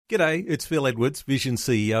G'day, it's Phil Edwards, Vision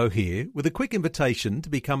CEO here, with a quick invitation to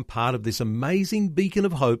become part of this amazing beacon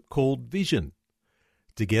of hope called Vision.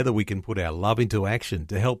 Together we can put our love into action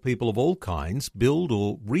to help people of all kinds build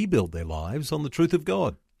or rebuild their lives on the truth of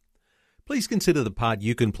God. Please consider the part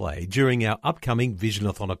you can play during our upcoming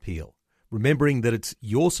Visionathon appeal, remembering that it's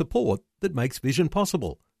your support that makes Vision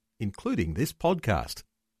possible, including this podcast.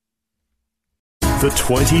 The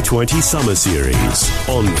 2020 Summer Series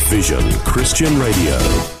on Vision Christian Radio.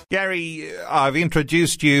 Gary, I've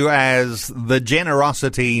introduced you as the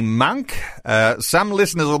Generosity Monk. Some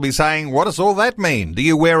listeners will be saying, what does all that mean? Do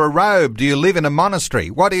you wear a robe? Do you live in a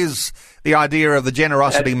monastery? What is the idea of the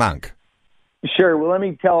Generosity Monk? Sure. Well, let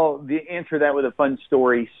me answer that with a fun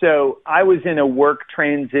story. So I was in a work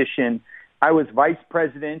transition. I was vice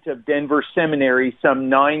president of Denver Seminary some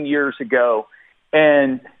 9 years ago,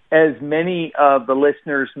 and as many of the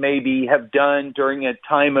listeners maybe have done during a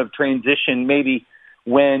time of transition, maybe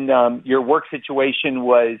when your work situation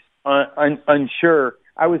was unsure,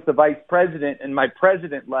 I was the vice president and my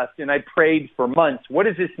president left, and I prayed for months. What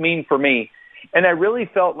does this mean for me? And I really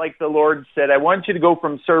felt like the Lord said, I want you to go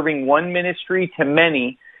from serving one ministry to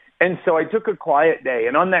many. And so I took a quiet day,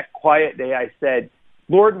 and on that quiet day I said,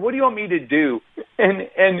 Lord, what do you want me to do?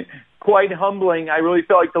 And quite humbling, I really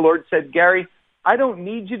felt like the Lord said, Gary, I don't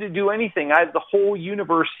need you to do anything. I have the whole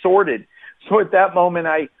universe sorted. So at that moment,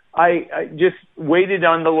 I just waited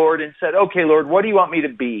on the Lord and said, okay, Lord, what do you want me to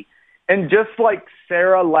be? And just like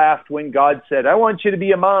Sarah laughed when God said, I want you to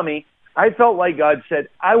be a mommy, I felt like God said,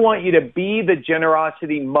 I want you to be the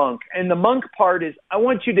generosity monk. And the monk part is, I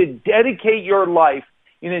want you to dedicate your life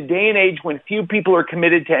in a day and age when few people are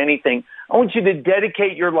committed to anything. I want you to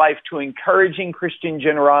dedicate your life to encouraging Christian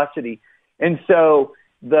generosity. And so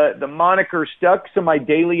the moniker stuck. So my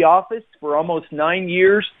daily office for almost 9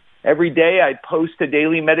 years, every day I post a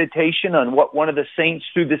daily meditation on what one of the saints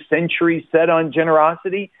through the centuries said on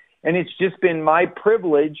generosity. And it's just been my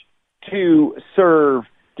privilege to serve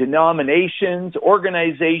denominations,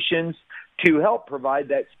 organizations, to help provide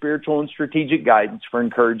that spiritual and strategic guidance for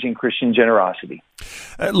encouraging Christian generosity.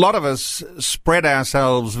 A lot of us spread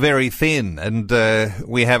ourselves very thin, and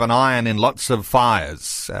we have an iron in lots of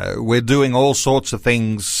fires. We're doing all sorts of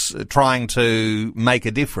things, trying to make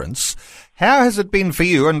a difference. How has it been for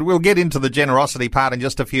you? And we'll get into the generosity part in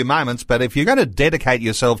just a few moments, but if you're going to dedicate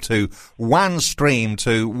yourself to one stream,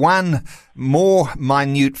 to one more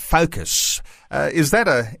minute focus, is that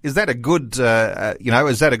a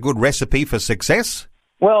good recipe for success?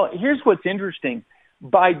 Well, here's what's interesting.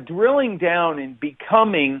 By drilling down and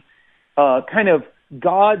becoming kind of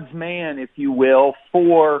God's man, if you will,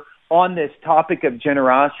 on this topic of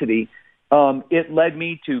generosity, it led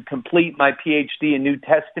me to complete my PhD in New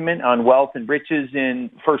Testament on wealth and riches in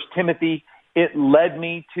 1 Timothy. It led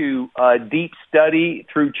me to deep study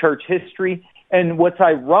through church history. And what's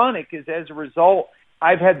ironic is, as a result,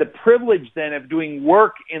 I've had the privilege then of doing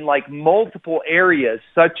work in multiple areas,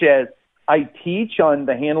 such as I teach on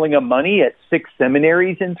the handling of money at 6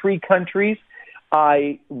 seminaries in 3 countries.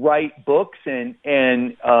 I write books and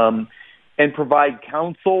provide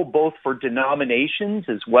counsel both for denominations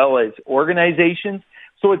as well as organizations.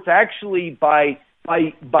 So it's actually by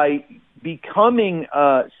becoming,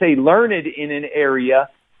 learned in an area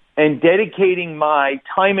and dedicating my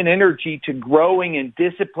time and energy to growing and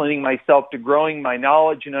disciplining myself, to growing my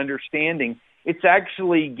knowledge and understanding, it's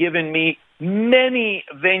actually given me many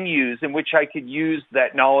venues in which I could use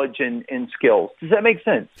that knowledge and skills. Does that make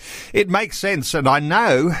sense? It makes sense, and I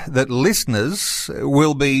know that listeners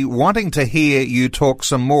will be wanting to hear you talk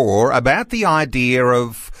some more about the idea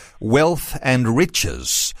of wealth and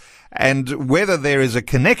riches, and whether there is a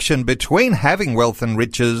connection between having wealth and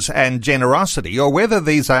riches and generosity, or whether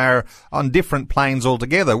these are on different planes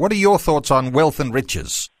altogether. What are your thoughts on wealth and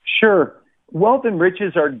riches? Sure. Wealth and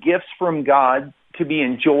riches are gifts from God to be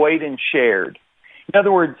enjoyed and shared. In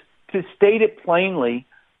other words, to state it plainly,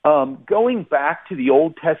 going back to the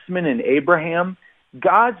Old Testament and Abraham,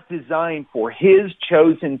 God's design for his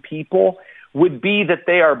chosen people would be that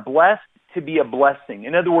they are blessed to be a blessing.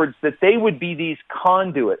 In other words, that they would be these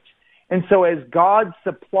conduits. And so as God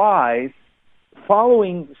supplies,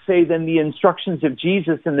 following, say, then the instructions of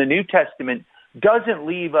Jesus in the New Testament, doesn't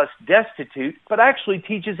leave us destitute, but actually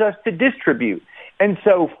teaches us to distribute. And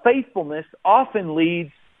so faithfulness often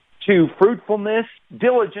leads to fruitfulness.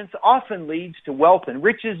 Diligence often leads to wealth and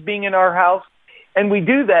riches being in our house. And we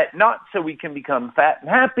do that not so we can become fat and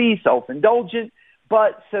happy, self-indulgent,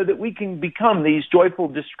 but so that we can become these joyful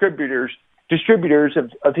distributors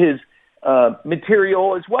of his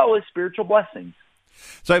material as well as spiritual blessings.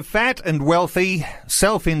 So fat and wealthy,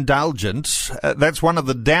 self-indulgent, that's one of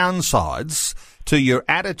the downsides. to your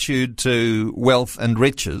attitude to wealth and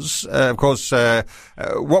riches. Of course,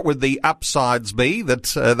 what would the upsides be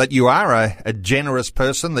that you are a generous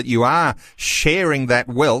person, that you are sharing that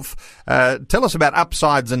wealth? Tell us about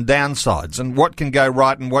upsides and downsides and what can go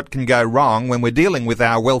right and what can go wrong when we're dealing with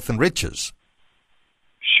our wealth and riches.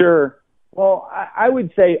 Sure. Well, I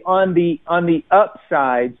would say on the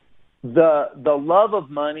upside, the love of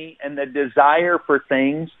money and the desire for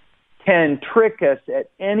things can trick us at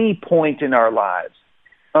any point in our lives.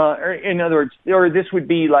 In other words, or this would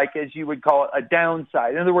be like, as you would call it, a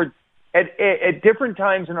downside. In other words, at different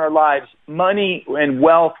times in our lives, money and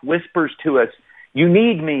wealth whispers to us, you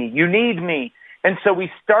need me, you need me. And so we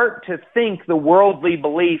start to think the worldly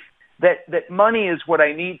belief that money is what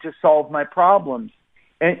I need to solve my problems.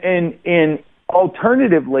 And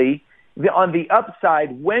alternatively, on the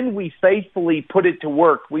upside, when we faithfully put it to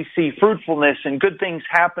work, we see fruitfulness and good things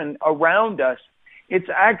happen around us. It's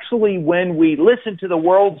actually when we listen to the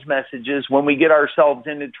world's messages, when we get ourselves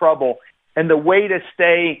into trouble. And the way to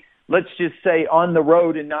stay, let's just say, on the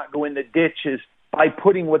road and not go in the ditch is by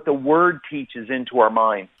putting what the Word teaches into our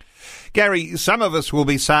mind. Gary, some of us will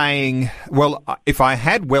be saying, well, if I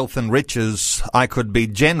had wealth and riches, I could be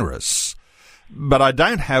generous. But I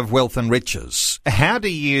don't have wealth and riches. How do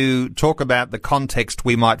you talk about the context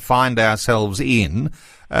we might find ourselves in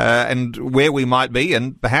and where we might be,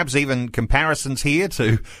 and perhaps even comparisons here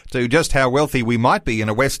to just how wealthy we might be in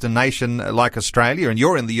a Western nation like Australia, and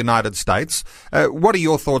you're in the United States? What are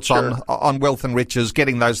your thoughts on wealth and riches,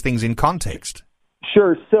 getting those things in context?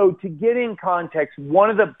 Sure. So to get in context, one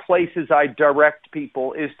of the places I direct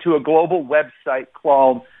people is to a global website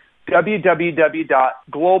called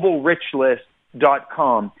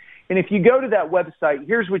www.globalrichlist.com. And if you go to that website,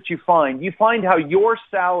 here's what you find. You find how your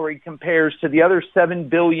salary compares to the other 7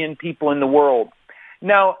 billion people in the world.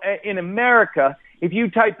 Now, in America, if you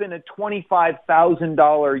type in a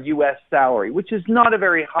 $25,000 U.S. salary, which is not a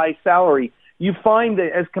very high salary, you find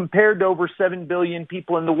that as compared to over 7 billion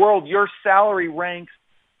people in the world, your salary ranks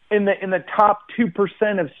in the top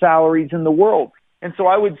 2% of salaries in the world. And so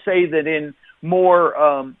I would say that in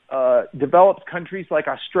more developed countries like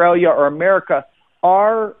Australia or America,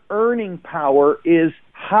 our earning power is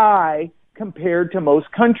high compared to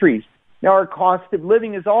most countries. Now, our cost of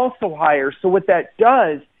living is also higher. So what that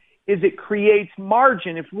does is it creates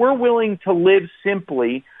margin. If we're willing to live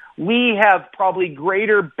simply, we have probably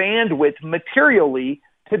greater bandwidth materially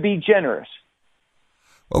to be generous.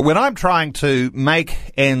 Well, when I'm trying to make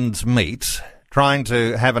ends meet, trying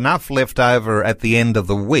to have enough left over at the end of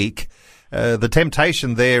the week, the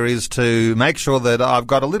temptation there is to make sure that I've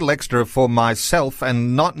got a little extra for myself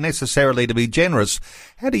and not necessarily to be generous.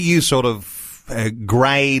 How do you sort of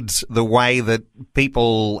grade the way that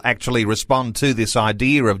people actually respond to this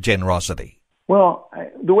idea of generosity? Well,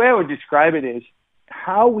 the way I would describe it is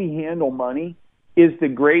how we handle money is the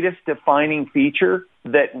greatest defining feature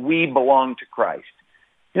that we belong to Christ.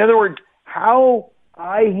 In other words, how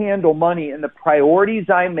I handle money and the priorities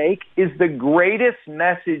I make is the greatest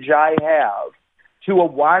message I have to a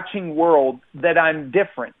watching world that I'm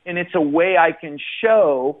different. And it's a way I can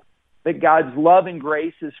show that God's love and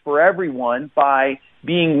grace is for everyone by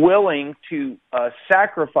being willing to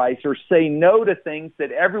sacrifice or say no to things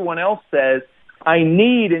that everyone else says I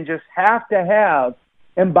need and just have to have,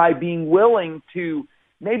 and by being willing to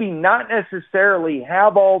maybe not necessarily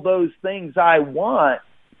have all those things I want,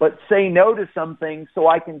 but say no to some things so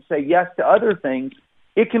I can say yes to other things,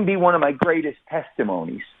 it can be one of my greatest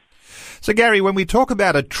testimonies. So, Gary, when we talk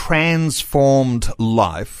about a transformed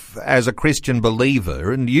life as a Christian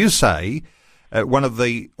believer, and you say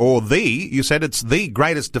you said it's the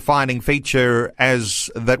greatest defining feature as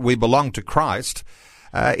that we belong to Christ.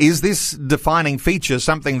 Is this defining feature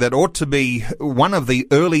something that ought to be one of the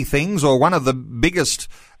early things or one of the biggest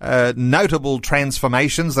notable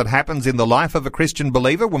transformations that happens in the life of a Christian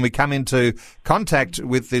believer when we come into contact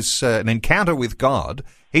with this, an encounter with God?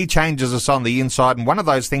 He changes us on the inside, and one of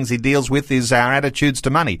those things he deals with is our attitudes to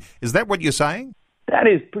money. Is that what you're saying? That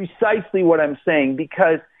is precisely what I'm saying,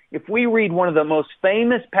 because if we read one of the most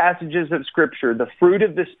famous passages of Scripture, the fruit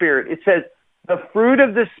of the Spirit, it says, the fruit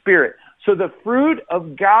of the Spirit. So the fruit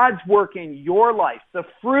of God's work in your life, the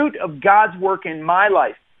fruit of God's work in my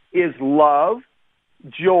life is love,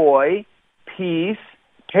 joy, peace,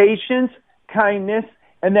 patience, kindness,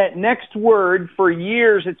 and that next word, for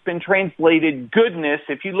years it's been translated goodness.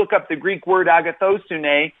 If you look up the Greek word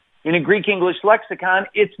agathosune in a Greek English lexicon,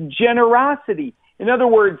 it's generosity. In other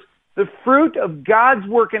words, the fruit of God's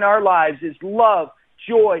work in our lives is love,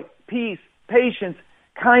 joy, peace, patience,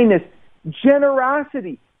 kindness,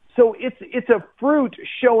 generosity. So it's a fruit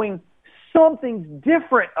showing something's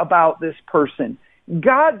different about this person.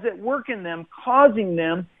 God's at work in them, causing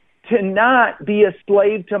them to not be a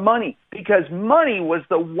slave to money, because money was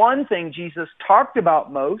the one thing Jesus talked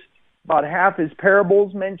about most. About half his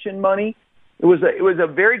parables mentioned money. It was a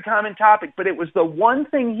very common topic, but it was the one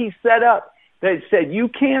thing he set up that said you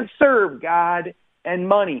can't serve God and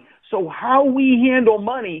money. So how we handle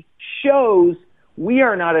money shows we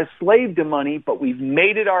are not a slave to money, but we've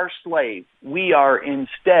made it our slave. We are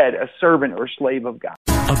instead a servant or slave of God.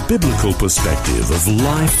 A biblical perspective of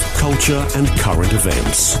life, culture, and current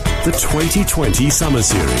events. The 2020 Summer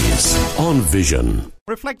Series on Vision.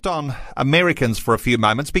 Reflect on Americans for a few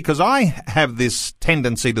moments, because I have this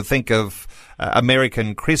tendency to think of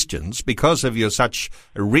American Christians, because of your such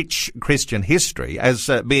rich Christian history, as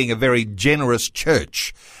being a very generous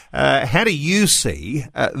church. How do you see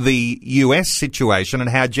the U.S. situation and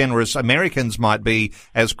how generous Americans might be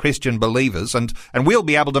as Christian believers? And we'll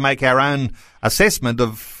be able to make our own assessment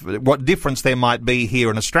of what difference there might be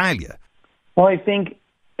here in Australia. Well, I think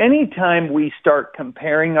anytime we start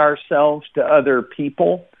comparing ourselves to other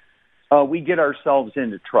people, we get ourselves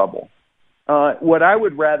into trouble. What I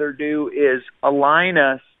would rather do is align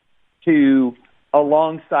us to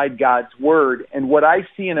alongside God's Word. And what I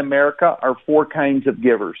see in America are four kinds of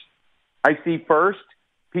givers. I see first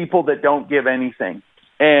people that don't give anything.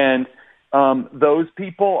 And those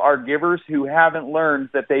people are givers who haven't learned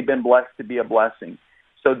that they've been blessed to be a blessing.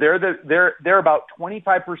 So they're about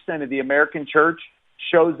 25% of the American church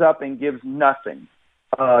shows up and gives nothing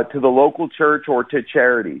to the local church or to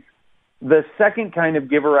charities. The second kind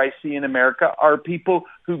of giver I see in America are people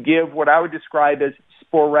who give what I would describe as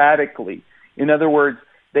sporadically. In other words,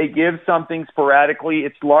 they give something sporadically.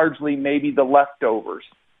 It's largely maybe the leftovers.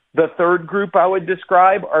 The third group I would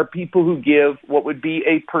describe are people who give what would be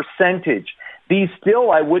a percentage. These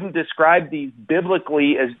still, I wouldn't describe these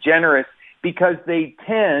biblically as generous, because they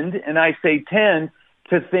tend, and I say tend,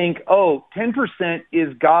 to think, 10%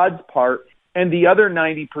 is God's part and the other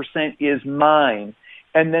 90% is mine.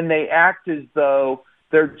 And then they act as though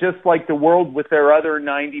they're just like the world with their other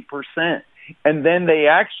 90%. And then they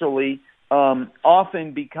actually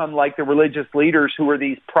often become like the religious leaders who are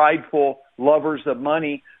these prideful lovers of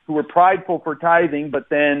money, who were prideful for tithing, but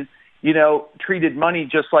then, treated money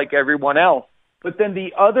just like everyone else. But then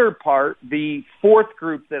the other part, the fourth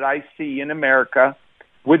group that I see in America,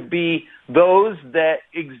 would be those that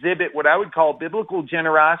exhibit what I would call biblical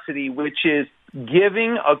generosity, which is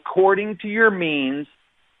giving according to your means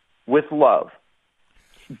with love.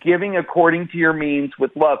 Giving according to your means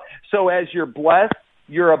with love. So as you're blessed,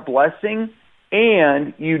 you're a blessing,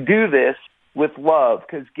 and you do this with love,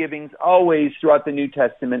 because giving's always throughout the New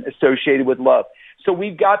Testament associated with love. So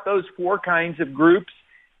we've got those four kinds of groups.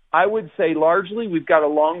 I would say largely we've got a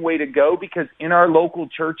long way to go, because in our local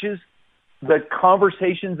churches, the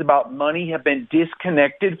conversations about money have been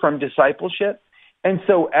disconnected from discipleship. And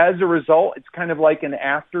so as a result, it's kind of like an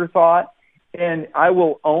afterthought. And I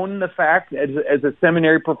will own the fact, as a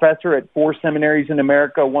seminary professor at 4 seminaries in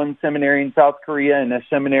America, 1 seminary in South Korea, and a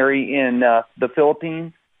seminary in the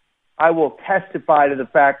Philippines, I will testify to the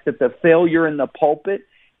fact that the failure in the pulpit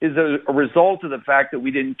is a result of the fact that we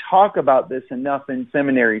didn't talk about this enough in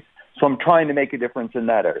seminaries. So I'm trying to make a difference in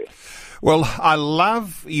that area. Well, I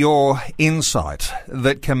love your insight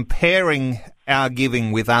that comparing our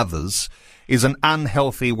giving with others is an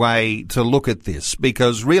unhealthy way to look at this,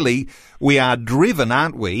 because really we are driven,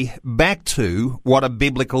 aren't we, back to what a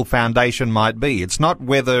biblical foundation might be. It's not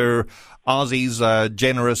whether Aussies are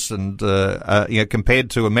generous and compared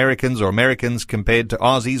to Americans, or Americans compared to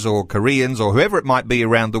Aussies or Koreans or whoever it might be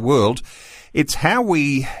around the world. It's how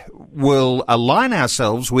we will align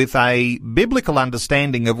ourselves with a biblical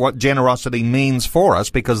understanding of what generosity means for us,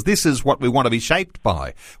 because this is what we want to be shaped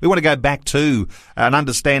by. We want to go back to an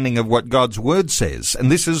understanding of what God's Word says,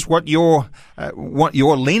 and this is what you're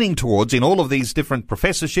leaning towards in all of these different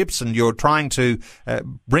professorships, and you're trying to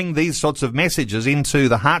bring these sorts of messages into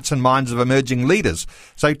the hearts and minds of emerging leaders.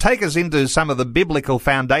 So take us into some of the biblical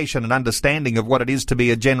foundation and understanding of what it is to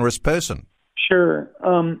be a generous person. Sure.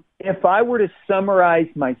 If I were to summarize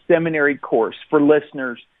my seminary course for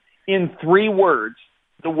listeners in 3 words,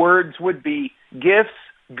 the words would be gifts,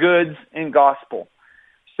 goods, and gospel.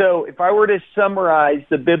 So if I were to summarize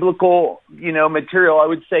the biblical, material, I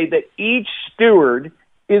would say that each steward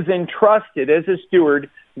is entrusted as a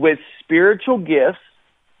steward with spiritual gifts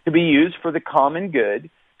to be used for the common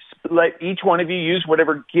good. Let each one of you use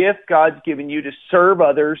whatever gift God's given you to serve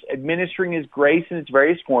others, administering His grace in its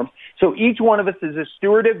various forms. So each one of us is a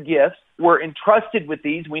steward of gifts. We're entrusted with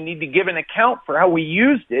these. We need to give an account for how we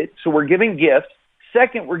used it, so we're giving gifts.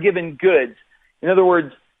 Second, we're given goods. In other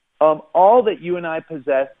words, all that you and I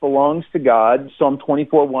possess belongs to God. Psalm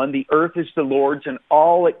 24:1, the earth is the Lord's and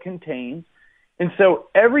all it contains. And so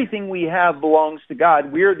everything we have belongs to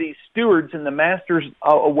God. We are these stewards, and the master's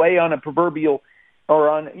away on a proverbial, or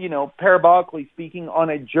on, parabolically speaking, on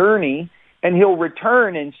a journey, and he'll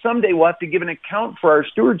return, and someday we'll have to give an account for our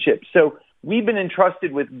stewardship. So we've been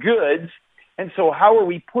entrusted with goods, and so how are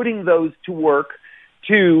we putting those to work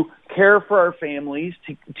to care for our families,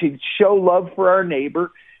 to show love for our neighbor,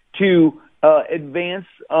 to advance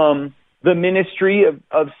the ministry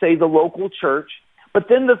of, say, the local church? But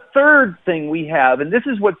then the third thing we have, and this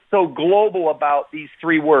is what's so global about these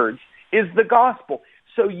three words, is the gospel.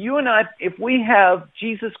 So you and I, if we have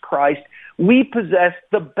Jesus Christ, we possess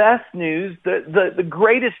the best news, the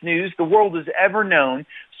greatest news the world has ever known.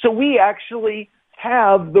 So we actually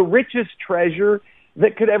have the richest treasure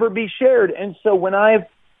that could ever be shared. And so when I've,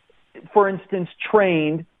 for instance,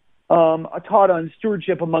 taught on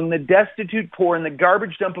stewardship among the destitute poor in the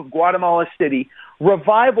garbage dump of Guatemala City,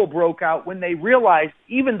 revival broke out when they realized,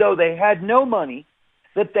 even though they had no money,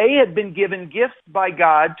 that they had been given gifts by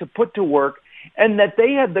God to put to work, and that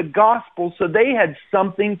they had the gospel, so they had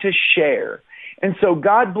something to share. And so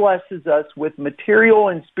God blesses us with material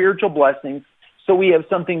and spiritual blessings, so we have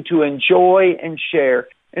something to enjoy and share.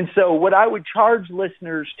 And so what I would charge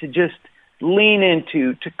listeners to just lean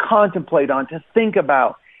into, to contemplate on, to think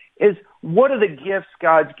about, is what are the gifts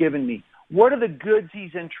God's given me? What are the goods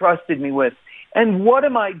He's entrusted me with? And what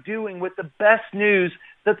am I doing with the best news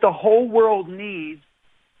that the whole world needs,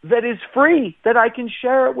 that is free, that I can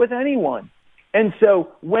share it with anyone? And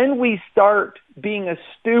so when we start being a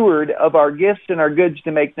steward of our gifts and our goods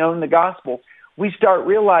to make known the gospel, we start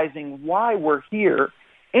realizing why we're here.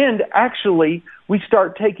 And actually, we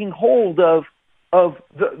start taking hold of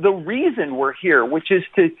the reason we're here, which is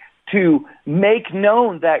to make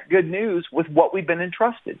known that good news with what we've been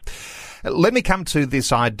entrusted. Let me come to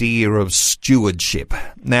this idea of stewardship.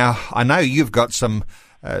 Now, I know you've got some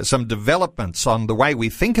developments on the way we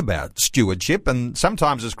think about stewardship, and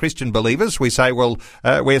sometimes as Christian believers we say, well,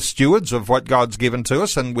 we're stewards of what God's given to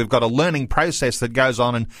us, and we've got a learning process that goes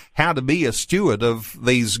on in how to be a steward of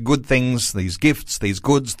these good things, these gifts, these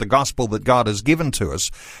goods, the gospel that God has given to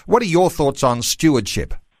us. What are your thoughts on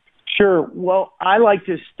stewardship? Sure. Well, I like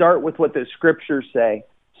to start with what the scriptures say.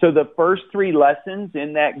 So the first three lessons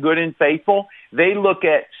in that good and faithful, they look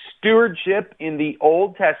at stewardship in the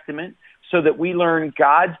Old Testament so that we learn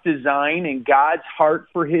God's design and God's heart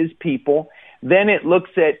for His people. Then it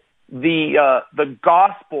looks at the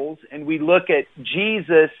Gospels, and we look at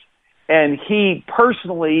Jesus, and He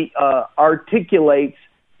personally articulates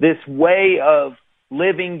this way of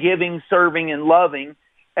living, giving, serving, and loving.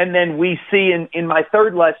 And then we see in my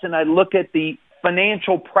third lesson, I look at the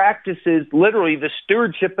financial practices, literally the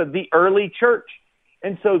stewardship of the early church.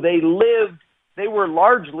 And so they were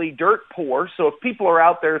largely dirt poor. So if people are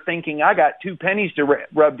out there thinking, I got 2 pennies to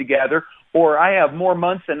rub together, or I have more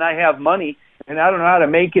months than I have money, and I don't know how to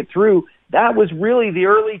make it through, that was really the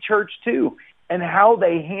early church too. And how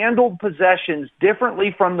they handled possessions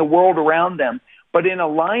differently from the world around them, but in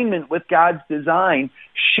alignment with God's design,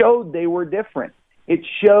 showed they were different. It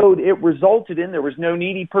resulted in there was no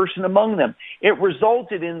needy person among them. It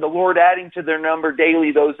resulted in the Lord adding to their number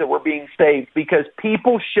daily those that were being saved, because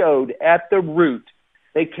people showed at the root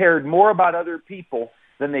they cared more about other people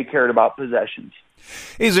than they cared about possessions.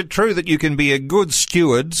 Is it true that you can be a good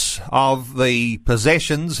steward of the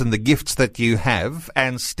possessions and the gifts that you have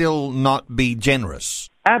and still not be generous?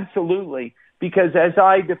 Absolutely, because as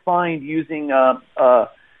I defined using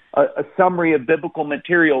a summary of biblical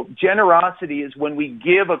material, generosity is when we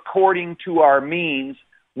give according to our means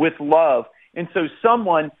with love. And so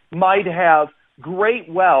someone might have great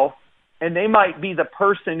wealth, and they might be the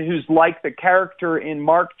person who's like the character in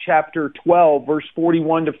Mark chapter 12, verse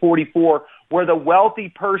 41 to 44, where the wealthy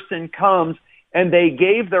person comes and they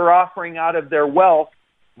gave their offering out of their wealth,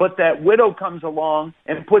 but that widow comes along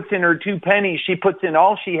and puts in her 2 pennies. She puts in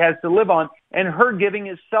all she has to live on, and her giving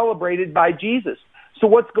is celebrated by Jesus. So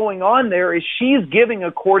what's going on there is she's giving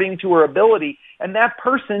according to her ability, and that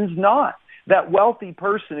person's not. That wealthy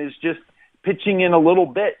person is just pitching in a little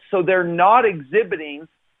bit. So they're not exhibiting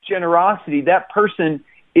generosity. That person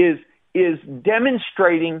is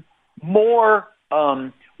demonstrating more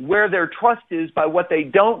where their trust is by what they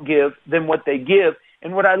don't give than what they give.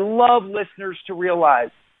 And what I love listeners to realize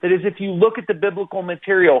that is, if you look at the biblical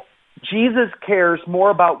material, Jesus cares more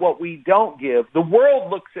about what we don't give. The world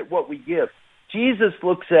looks at what we give. Jesus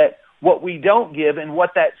looks at what we don't give and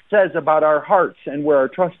what that says about our hearts and where our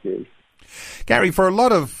trust is. Gary, for a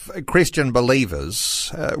lot of Christian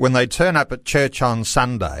believers, when they turn up at church on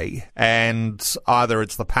Sunday and either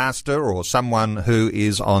it's the pastor or someone who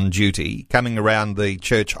is on duty coming around the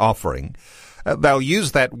church offering, they'll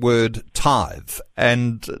use that word tithe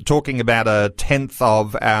and talking about 1/10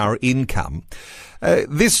 of our income.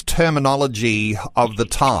 This terminology of the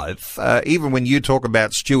tithe, even when you talk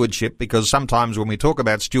about stewardship, because sometimes when we talk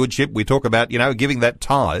about stewardship, we talk about, giving that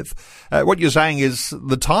tithe. What you're saying is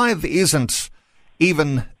the tithe isn't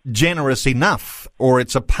even generous enough, or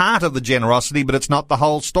it's a part of the generosity, but it's not the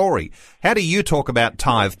whole story. How do you talk about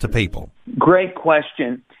tithe to people? Great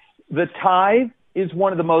question. The tithe is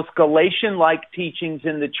one of the most Galatian-like teachings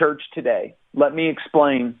in the church today. Let me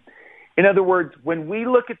explain. In other words, when we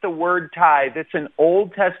look at the word tithe, it's an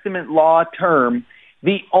Old Testament law term.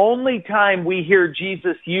 The only time we hear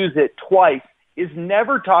Jesus use it twice is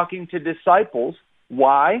never talking to disciples.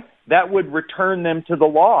 Why? That would return them to the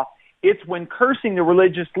law. It's when cursing the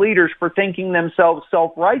religious leaders for thinking themselves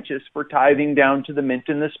self-righteous for tithing down to the mint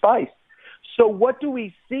and the spice. So what do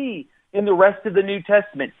we see in the rest of the New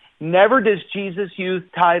Testament? Never does Jesus use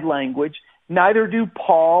tithe language. Neither do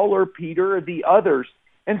Paul or Peter or the others.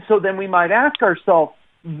 And so then we might ask ourselves,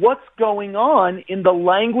 what's going on in the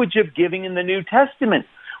language of giving in the New Testament?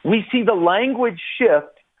 We see the language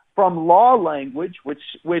shift from law language, which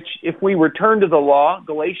if we return to the law,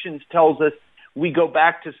 Galatians tells us we go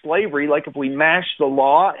back to slavery. Like if we mash the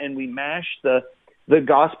law and we mash the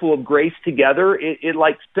gospel of grace together, it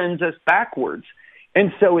like sends us backwards.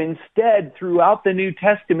 And so instead, throughout the New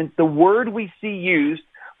Testament, the word we see used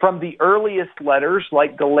from the earliest letters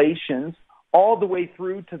like Galatians all the way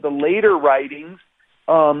through to the later writings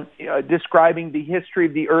describing the history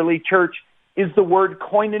of the early church is the word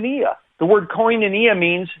koinonia. The word koinonia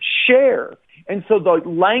means share. And so the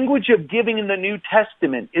language of giving in the New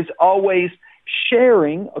Testament is always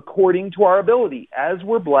sharing according to our ability. As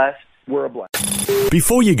we're blessed, we're a blessing.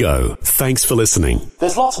 Before you go, thanks for listening.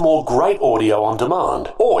 There's lots more great audio on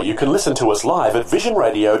demand, or you can listen to us live at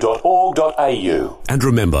visionradio.org.au. And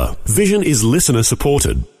remember, Vision is listener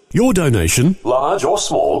supported. Your donation, large or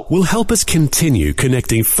small, will help us continue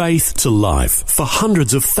connecting faith to life for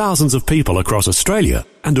hundreds of thousands of people across Australia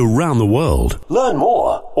and around the world. Learn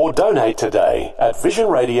more or donate today at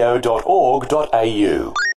visionradio.org.au.